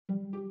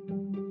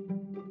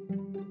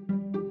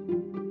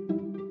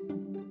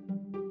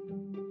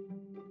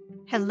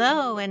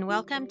Hello, and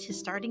welcome to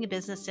Starting a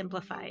Business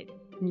Simplified,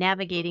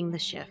 Navigating the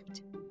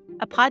Shift,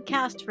 a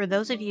podcast for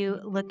those of you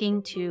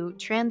looking to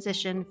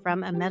transition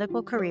from a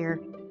medical career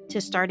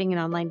to starting an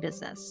online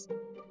business.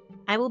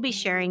 I will be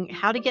sharing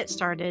how to get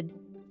started,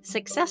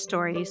 success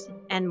stories,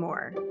 and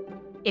more.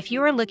 If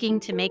you are looking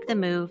to make the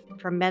move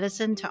from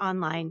medicine to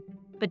online,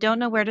 but don't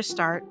know where to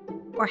start,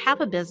 or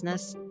have a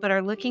business but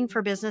are looking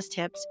for business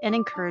tips and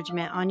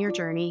encouragement on your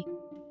journey,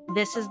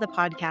 this is the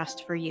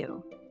podcast for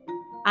you.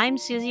 I'm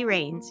Susie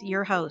Rains,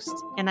 your host,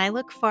 and I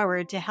look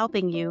forward to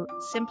helping you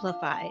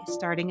simplify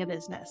starting a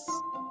business.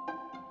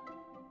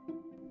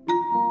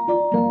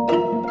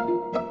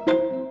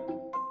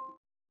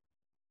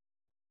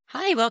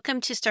 Hi,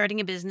 welcome to Starting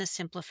a Business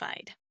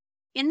Simplified.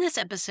 In this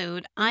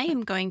episode, I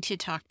am going to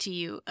talk to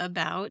you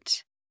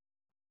about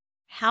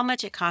how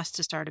much it costs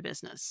to start a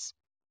business.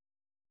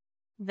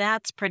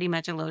 That's pretty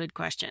much a loaded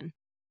question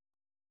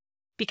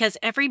because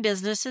every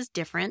business is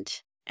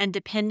different. And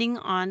depending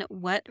on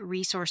what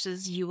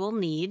resources you will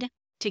need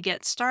to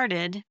get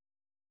started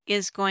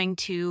is going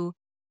to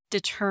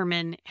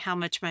determine how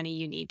much money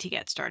you need to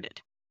get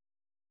started.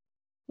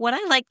 What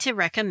I like to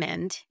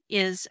recommend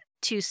is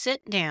to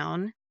sit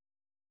down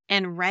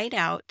and write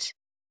out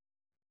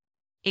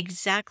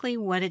exactly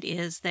what it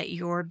is that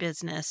your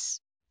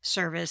business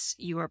service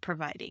you are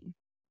providing.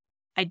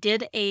 I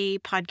did a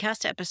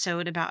podcast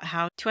episode about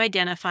how to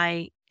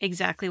identify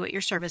exactly what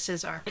your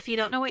services are. If you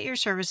don't know what your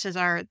services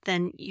are,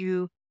 then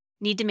you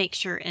need to make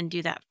sure and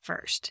do that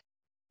first.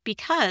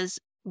 Because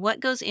what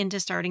goes into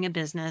starting a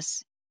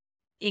business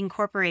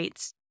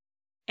incorporates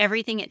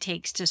everything it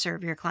takes to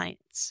serve your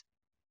clients.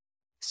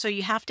 So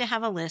you have to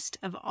have a list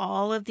of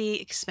all of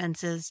the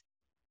expenses,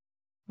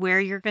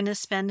 where you're going to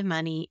spend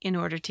money in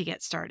order to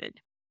get started.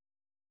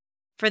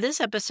 For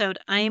this episode,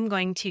 I am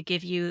going to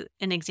give you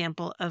an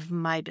example of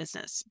my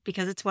business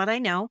because it's what I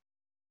know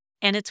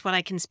and it's what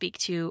I can speak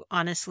to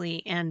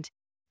honestly and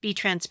be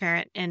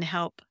transparent and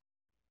help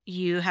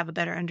you have a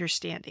better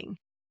understanding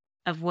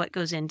of what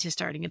goes into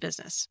starting a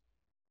business.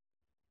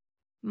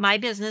 My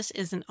business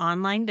is an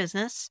online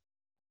business.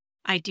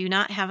 I do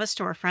not have a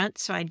storefront,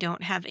 so I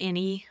don't have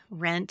any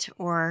rent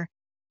or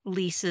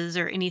leases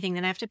or anything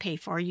that I have to pay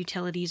for,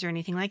 utilities or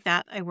anything like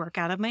that. I work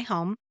out of my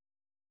home.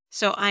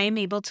 So I am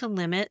able to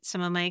limit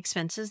some of my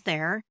expenses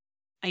there.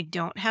 I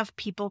don't have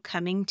people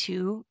coming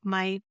to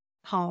my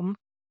home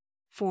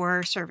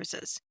for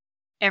services.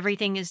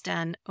 Everything is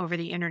done over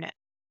the internet.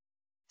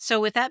 So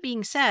with that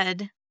being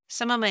said,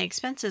 some of my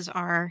expenses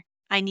are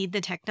I need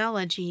the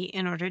technology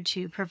in order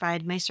to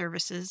provide my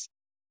services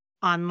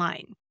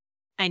online.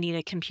 I need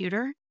a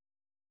computer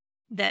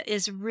that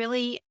is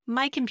really,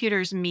 my computer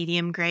is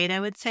medium grade, I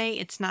would say.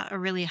 It's not a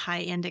really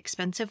high-end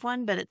expensive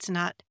one, but it's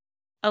not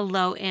a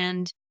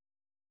low-end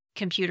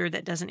computer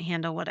that doesn't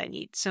handle what I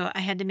need. So I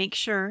had to make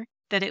sure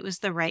that it was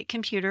the right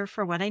computer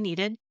for what I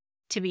needed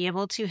to be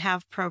able to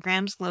have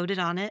programs loaded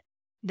on it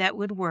that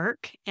would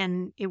work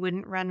and it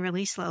wouldn't run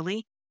really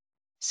slowly.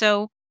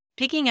 So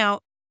picking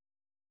out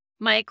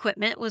my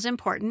equipment was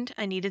important.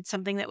 I needed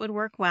something that would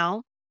work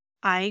well.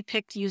 I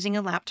picked using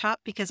a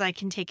laptop because I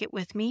can take it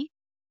with me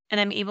and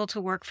I'm able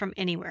to work from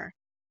anywhere.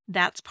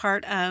 That's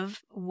part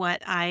of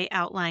what I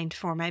outlined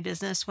for my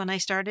business when I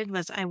started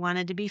was I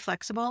wanted to be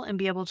flexible and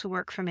be able to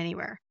work from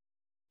anywhere.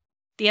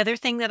 The other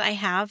thing that I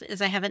have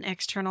is I have an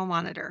external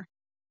monitor.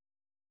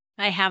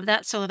 I have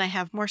that so that I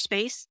have more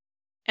space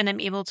and I'm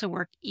able to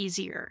work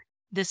easier.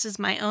 This is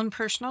my own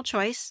personal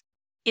choice.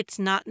 It's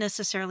not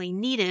necessarily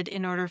needed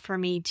in order for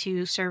me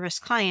to service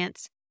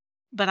clients,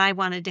 but I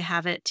wanted to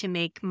have it to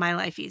make my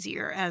life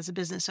easier as a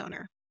business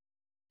owner.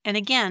 And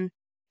again,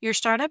 your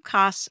startup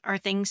costs are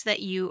things that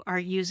you are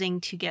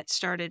using to get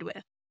started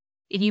with.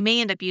 And you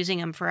may end up using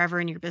them forever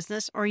in your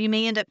business, or you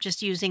may end up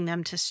just using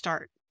them to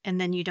start, and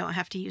then you don't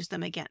have to use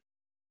them again.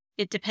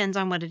 It depends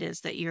on what it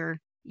is that you're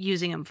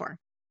using them for.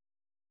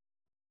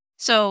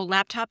 So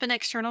laptop and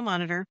external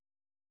monitor,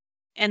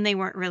 and they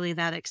weren't really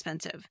that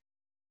expensive.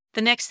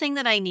 The next thing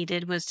that I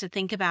needed was to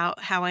think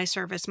about how I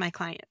service my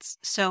clients.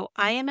 So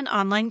I am an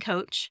online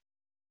coach.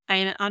 I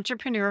am an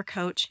entrepreneur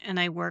coach, and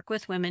I work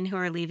with women who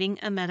are leaving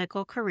a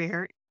medical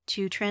career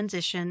to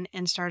transition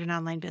and start an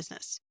online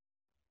business.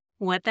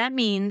 What that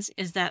means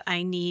is that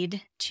I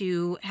need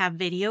to have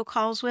video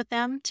calls with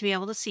them to be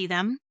able to see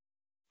them.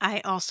 I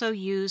also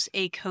use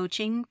a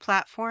coaching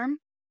platform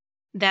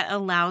that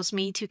allows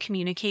me to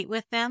communicate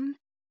with them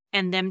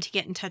and them to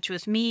get in touch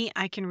with me.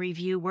 I can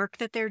review work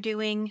that they're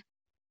doing,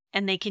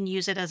 and they can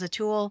use it as a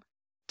tool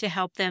to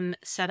help them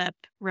set up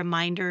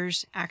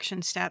reminders,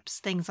 action steps,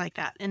 things like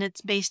that. And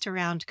it's based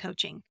around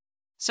coaching.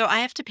 So I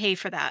have to pay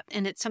for that.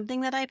 And it's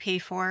something that I pay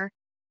for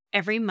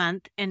every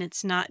month. And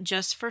it's not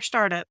just for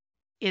startup.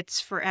 It's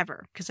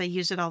forever because I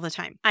use it all the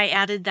time. I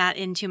added that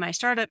into my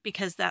startup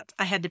because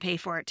I had to pay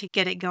for it to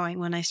get it going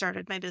when I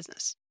started my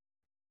business.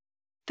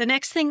 The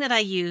next thing that I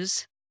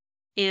use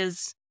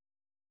is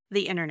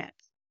the internet.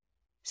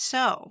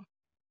 So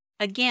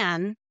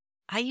again,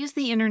 I use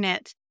the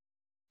internet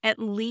at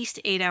least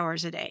 8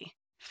 hours a day,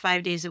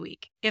 5 days a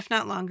week, if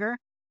not longer,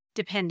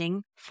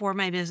 depending for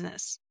my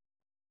business.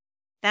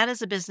 That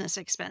is a business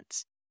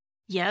expense.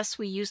 Yes,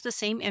 we use the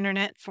same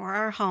internet for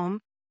our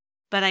home,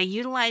 but I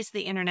utilize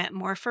the internet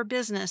more for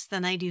business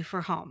than I do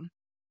for home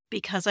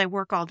because I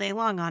work all day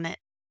long on it.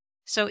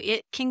 So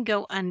it can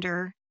go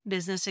under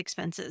business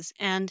expenses.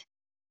 And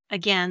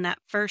again, that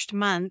first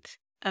month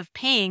of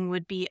paying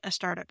would be a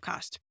startup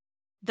cost.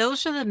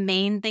 Those are the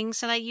main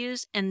things that I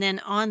use. And then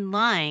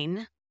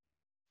online,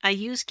 I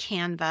use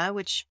Canva,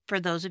 which for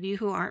those of you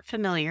who aren't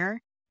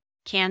familiar,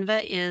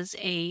 Canva is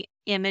a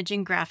image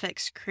and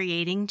graphics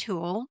creating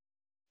tool.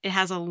 It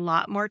has a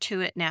lot more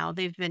to it now.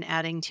 They've been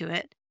adding to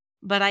it,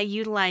 but I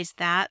utilize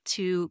that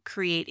to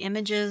create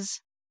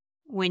images.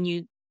 When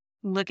you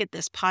look at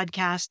this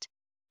podcast,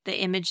 the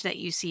image that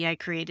you see, I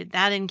created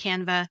that in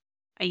Canva.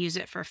 I use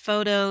it for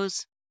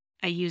photos.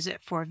 I use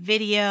it for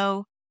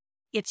video.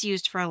 It's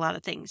used for a lot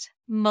of things.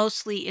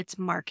 Mostly it's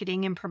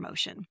marketing and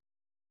promotion.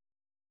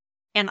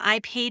 And I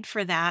paid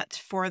for that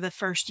for the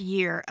first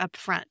year up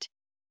front.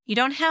 You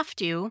don't have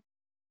to.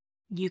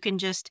 You can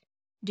just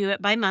do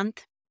it by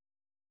month.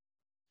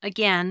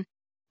 Again,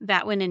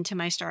 that went into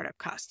my startup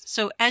costs.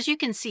 So as you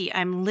can see,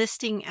 I'm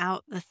listing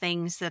out the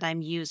things that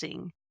I'm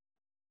using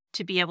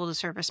to be able to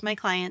service my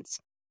clients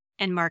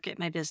and market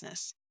my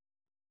business.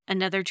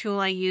 Another tool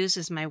I use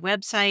is my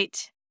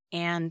website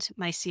and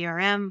my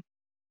CRM,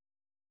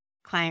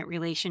 client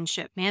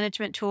relationship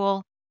management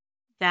tool.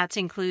 That's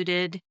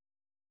included.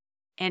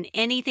 And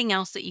anything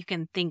else that you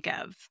can think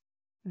of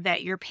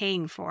that you're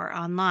paying for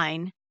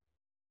online,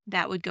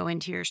 that would go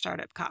into your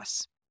startup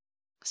costs.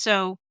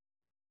 So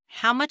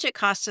how much it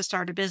costs to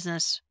start a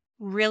business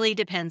really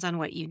depends on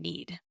what you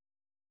need.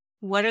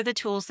 What are the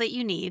tools that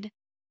you need?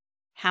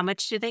 How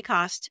much do they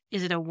cost?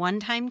 Is it a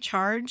one-time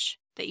charge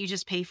that you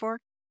just pay for?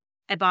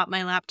 I bought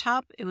my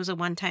laptop. It was a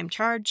one-time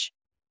charge,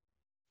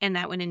 and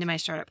that went into my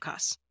startup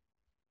costs.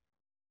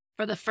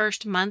 For the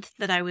first month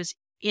that I was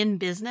in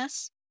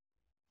business,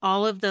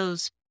 all of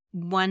those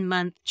 1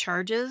 month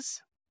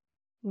charges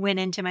went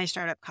into my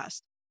startup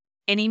cost.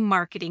 Any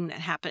marketing that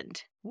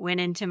happened went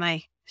into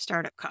my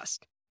startup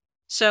cost.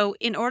 So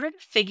in order to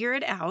figure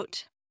it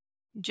out,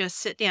 just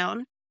sit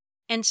down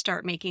and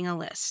start making a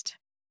list.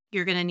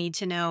 You're going to need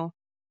to know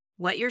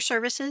what your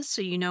service is,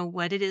 so you know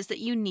what it is that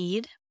you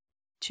need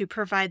to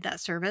provide that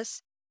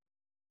service.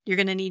 You're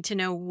going to need to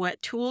know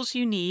what tools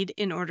you need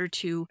in order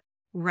to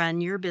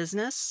run your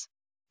business: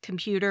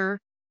 computer,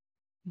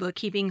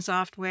 bookkeeping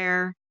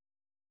software,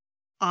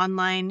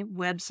 online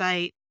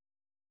website,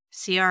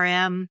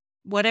 CRM,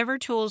 whatever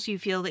tools you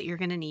feel that you're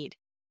going to need.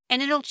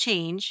 And it'll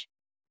change.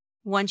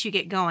 Once you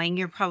get going,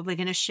 you're probably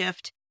going to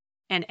shift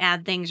and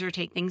add things or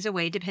take things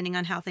away depending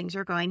on how things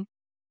are going.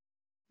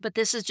 But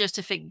this is just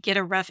to get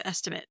a rough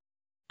estimate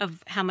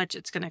of how much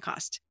it's going to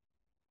cost.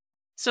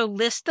 So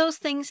list those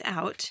things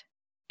out,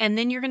 and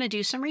then you're going to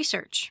do some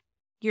research.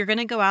 You're going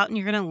to go out and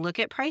you're going to look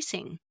at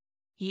pricing.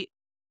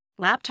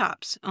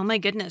 Laptops, oh my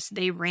goodness,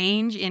 they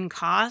range in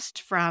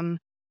cost from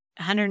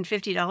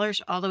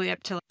 $150 all the way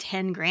up to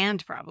 10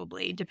 grand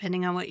probably,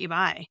 depending on what you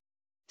buy.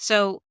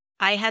 So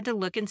I had to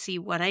look and see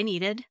what I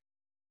needed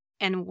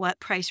and what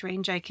price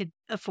range I could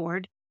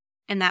afford,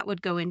 and that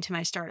would go into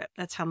my startup.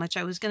 That's how much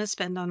I was going to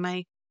spend on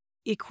my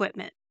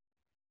equipment.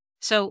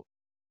 So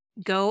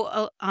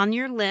go on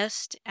your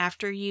list.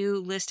 After you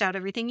list out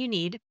everything you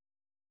need,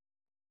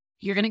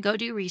 you're going to go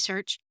do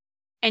research,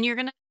 and you're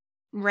going to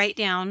write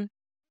down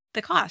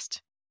the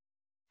cost.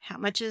 How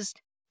much is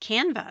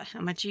Canva? How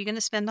much are you going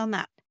to spend on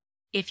that?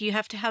 If you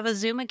have to have a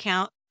Zoom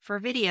account for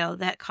video,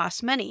 that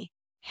costs money.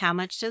 How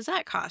much does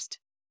that cost?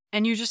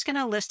 And you're just going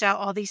to list out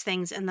all these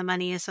things and the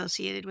money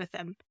associated with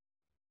them.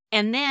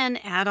 And then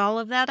add all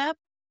of that up,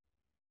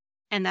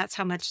 and that's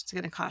how much it's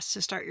going to cost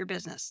to start your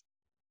business.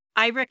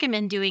 I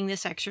recommend doing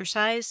this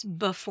exercise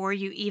before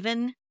you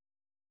even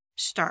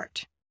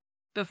start,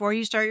 before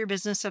you start your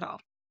business at all.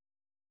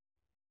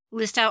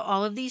 List out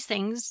all of these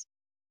things,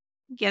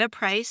 get a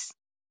price,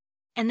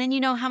 and then you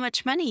know how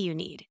much money you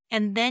need.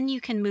 And then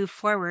you can move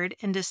forward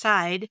and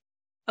decide,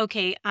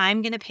 okay,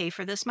 I'm going to pay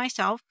for this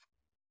myself,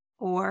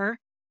 or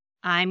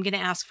I'm going to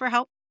ask for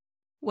help,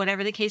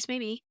 whatever the case may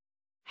be,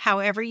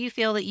 however you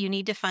feel that you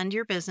need to fund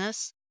your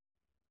business.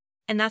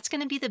 And that's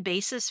going to be the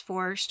basis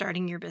for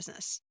starting your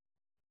business.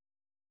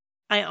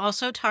 I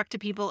also talk to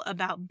people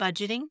about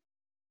budgeting.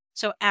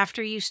 So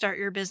after you start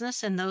your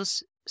business and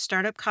those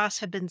startup costs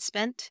have been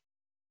spent,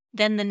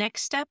 then the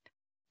next step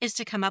is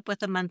to come up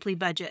with a monthly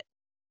budget.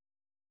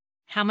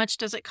 How much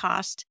does it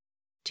cost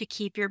to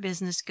keep your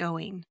business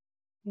going?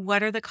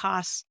 What are the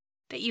costs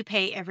that you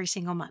pay every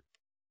single month?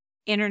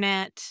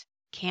 Internet,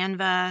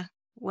 Canva,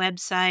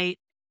 website,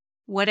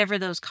 whatever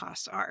those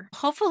costs are.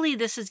 Hopefully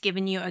this has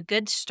given you a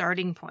good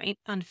starting point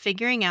on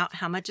figuring out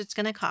how much it's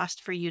going to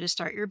cost for you to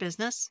start your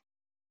business.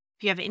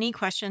 If you have any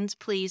questions,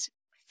 please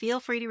feel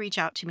free to reach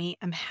out to me.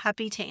 I'm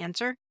happy to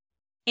answer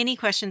any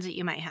questions that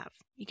you might have.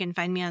 You can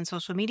find me on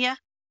social media,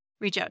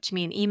 reach out to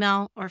me in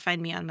email, or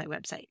find me on my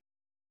website.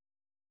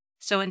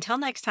 So until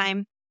next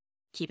time,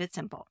 keep it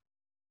simple.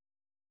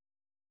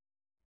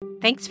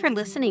 Thanks for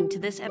listening to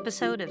this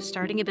episode of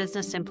Starting a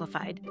Business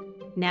Simplified,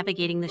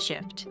 Navigating the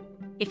Shift.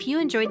 If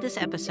you enjoyed this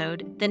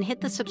episode, then hit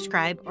the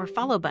subscribe or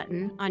follow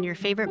button on your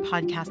favorite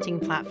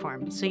podcasting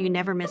platform so you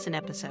never miss an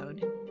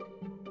episode.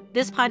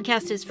 This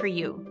podcast is for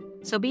you,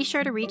 so be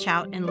sure to reach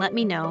out and let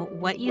me know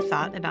what you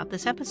thought about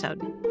this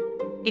episode.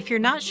 If you're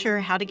not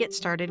sure how to get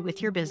started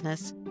with your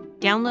business,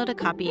 download a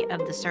copy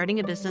of the Starting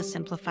a Business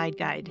Simplified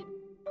Guide.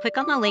 Click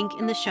on the link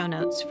in the show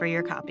notes for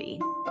your copy.